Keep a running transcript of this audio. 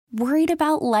Worried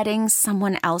about letting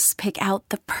someone else pick out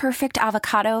the perfect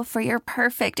avocado for your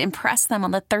perfect impress them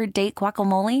on the third date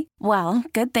guacamole? Well,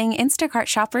 good thing Instacart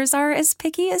shoppers are as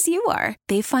picky as you are.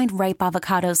 They find ripe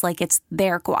avocados like it's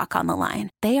their guac on the line.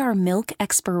 They are milk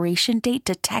expiration date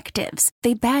detectives.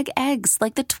 They bag eggs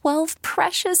like the 12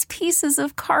 precious pieces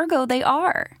of cargo they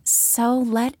are. So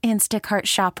let Instacart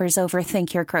shoppers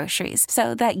overthink your groceries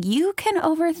so that you can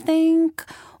overthink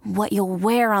what you'll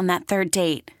wear on that third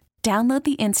date. Download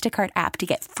the Instacart app to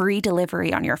get free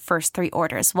delivery on your first 3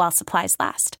 orders while supplies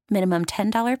last. Minimum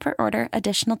 $10 per order.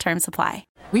 Additional terms apply.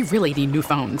 We really need new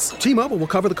phones. T-Mobile will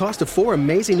cover the cost of 4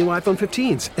 amazing new iPhone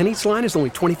 15s, and each line is only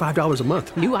 $25 a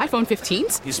month. New iPhone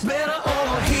 15s? It's better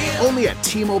over here. Only at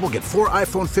T-Mobile, get 4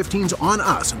 iPhone 15s on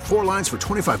us and 4 lines for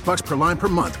 $25 per line per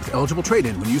month with eligible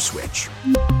trade-in when you switch.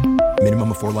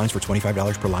 Minimum of 4 lines for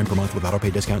 $25 per line per month with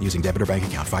autopay discount using debit or bank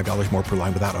account. $5 more per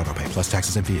line without autopay, plus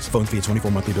taxes and fees. Phone fee at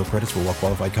 24 monthly bill credits for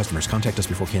well-qualified customers. Contact us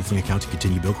before canceling account to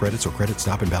continue bill credits or credit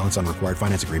stop and balance on required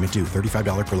finance agreement due.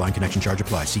 $35 per line connection charge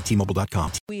applies. See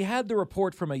T-Mobile.com. We had the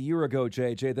report from a year ago,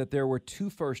 JJ, that there were 2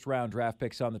 first-round draft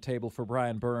picks on the table for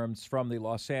Brian Burns from the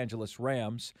Los Angeles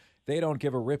Rams. They don't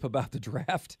give a rip about the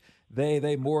draft.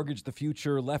 They mortgage the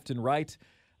future left and right.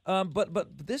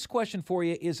 But this question for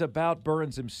you is about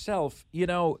Burns himself. You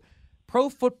know, Pro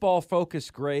Football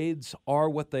Focus grades are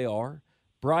what they are.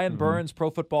 Brian Burns'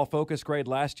 Pro Football Focus grade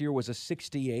last year was a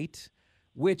 68,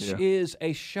 which is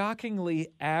a shockingly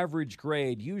average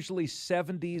grade. Usually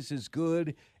 70s is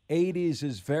good, 80s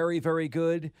is very, very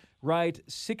good, right?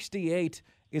 68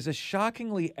 is a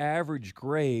shockingly average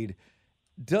grade.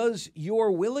 Does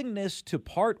your willingness to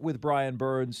part with Brian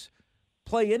Burns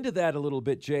play into that a little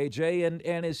bit, JJ?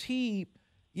 And is he,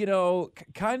 you know,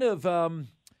 kind of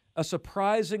a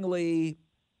surprisingly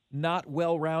not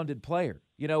well-rounded player?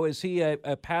 You know, is he a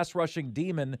pass-rushing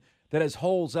demon that has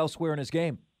holes elsewhere in his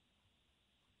game?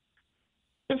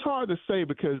 It's hard to say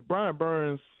because Brian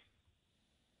Burns,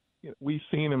 we've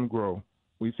seen him grow.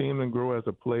 We've seen him grow as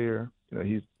a player.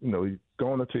 He's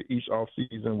going into each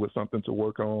offseason with something to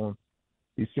work on.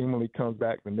 He seemingly comes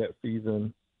back the next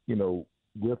season,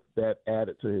 with that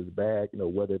added to his bag,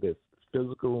 whether it's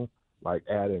physical, like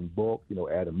adding bulk,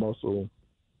 adding muscle,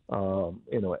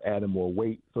 adding more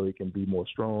weight so he can be more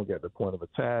strong at the point of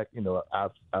attack.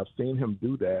 I've seen him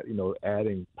do that,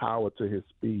 adding power to his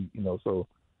speed, so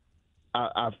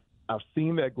I've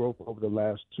seen that growth over the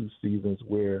last 2 seasons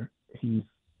where he's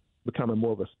becoming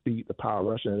more of a speed to power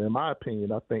rusher. And in my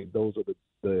opinion, I think those are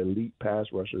the elite pass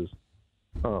rushers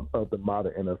of the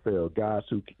modern NFL, guys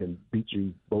who can beat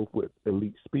you both with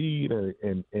elite speed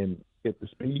and if the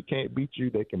speed can't beat you,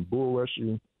 they can bull rush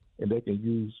you and they can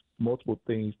use multiple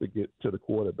things to get to the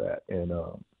quarterback. And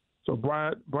so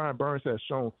Brian Burns has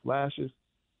shown flashes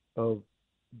of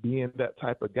being that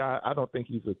type of guy. I don't think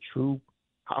he's a true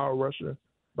power rusher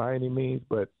by any means,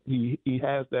 but he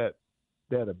has that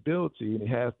ability and he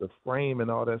has the frame and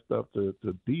all that stuff to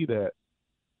be that.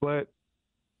 But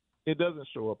it doesn't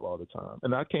show up all the time,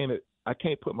 and I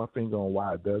can't put my finger on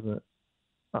why it doesn't.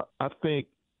 I think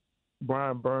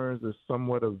Brian Burns is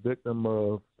somewhat a victim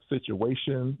of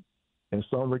situation in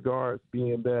some regards,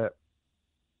 being that,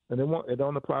 and it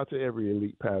don't apply to every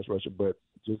elite pass rusher, but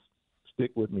just stick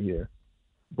with me here.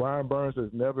 Brian Burns has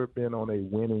never been on a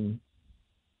winning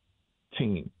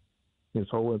team his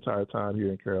whole entire time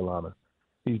here in Carolina.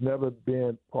 He's never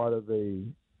been part of a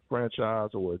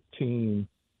franchise or a team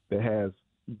that has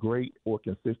great or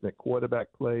consistent quarterback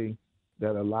play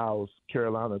that allows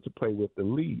Carolina to play with the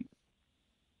lead.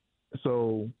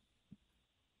 So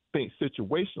I think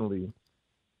situationally,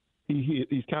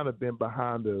 he's kind of been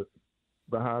behind the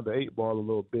 8 ball a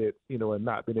little bit, and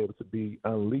not been able to be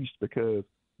unleashed because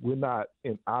we're not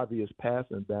in obvious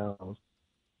passing downs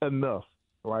enough,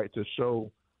 right, to show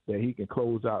that he can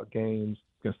close out games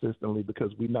consistently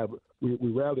because we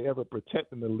rarely ever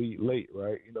protecting the lead late,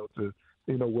 right?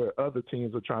 Where other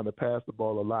teams are trying to pass the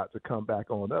ball a lot to come back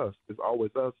on us. It's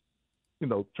always us,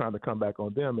 trying to come back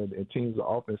on them, and teams are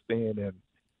often staying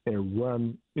and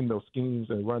run, schemes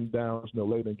and run downs,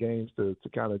 late in games to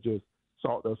kind of just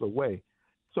salt us away.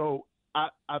 So I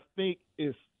think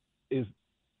it's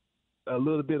a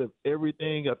little bit of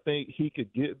everything. I think he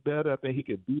could get better. I think he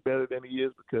could be better than he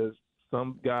is because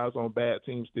some guys on bad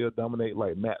teams still dominate,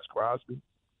 like Max Crosby.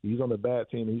 He's on a bad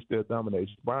team and he still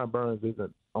dominates. Brian Burns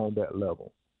isn't on that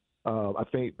level. I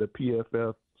think the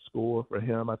PFF score for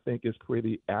him, I think, is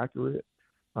pretty accurate.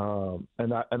 And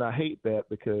I hate that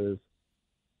because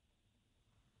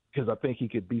I think he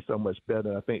could be so much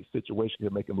better. I think situation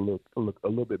could make him look a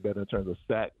little bit better in terms of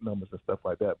sack numbers and stuff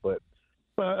like that. But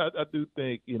I do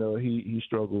think, he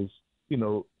struggles,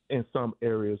 in some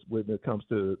areas when it comes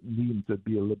to needing to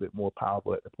be a little bit more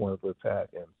powerful at the point of attack.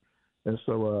 And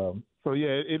so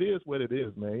yeah, it is what it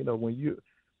is, man.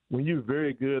 When you're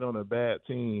very good on a bad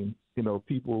team,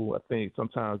 people, I think,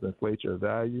 sometimes inflate your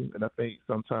value. And I think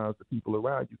sometimes the people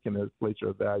around you can inflate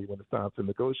your value when it's time to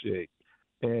negotiate.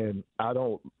 And I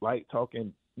don't like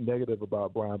talking negative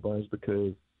about Brian Burns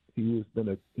because he's been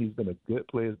a good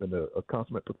player, he's been a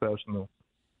consummate professional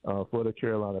for the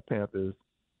Carolina Panthers.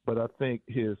 But I think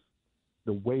the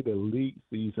way the league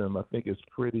sees him, I think is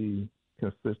pretty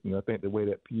consistent. I think the way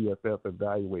that PFF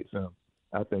evaluates him,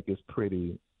 I think is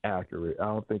pretty accurate. I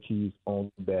don't think he's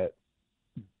on that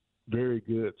very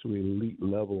good to elite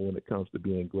level when it comes to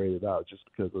being graded out, just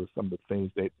because of some of the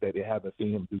things that they haven't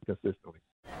seen him do consistently.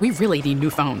 We really need new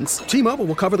phones. T-Mobile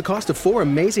will cover the cost of 4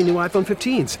 amazing new iPhone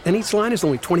 15s, and each line is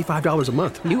only $25 a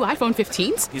month. New iPhone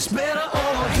 15s? It's better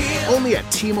over here. Only at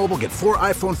T-Mobile, get 4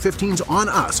 iPhone 15s on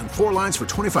us and 4 lines for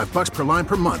 $25 per line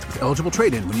per month with eligible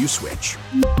trade-in when you switch.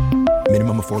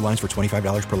 Minimum of 4 lines for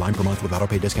 $25 per line per month with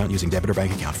auto-pay discount using debit or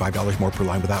bank account. $5 more per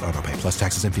line without auto-pay, plus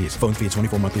taxes and fees. Phone fee at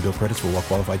 24 monthly bill credits for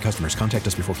well-qualified customers. Contact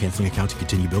us before canceling account to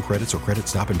continue bill credits or credit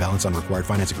stop and balance on required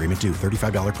finance agreement due.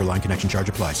 $35 per line connection charge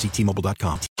applies. See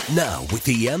T-Mobile.com. Now, with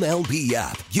the MLB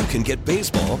app, you can get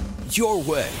baseball your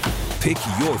way. Pick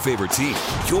your favorite team,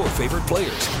 your favorite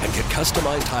players, and get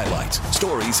customized highlights,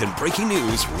 stories, and breaking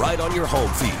news right on your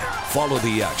home feed. Follow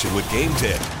the action with Game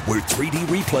Day, where 3D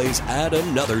replays add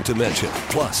another dimension.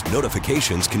 Plus,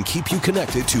 notifications can keep you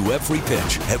connected to every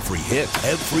pitch, every hit,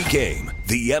 every game.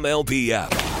 The MLB app.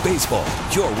 Baseball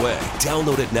your way.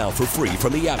 Download it now for free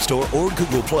from the App Store or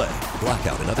Google Play.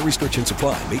 Blackout and other restrictions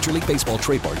apply. Major League Baseball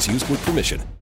trademarks used with permission.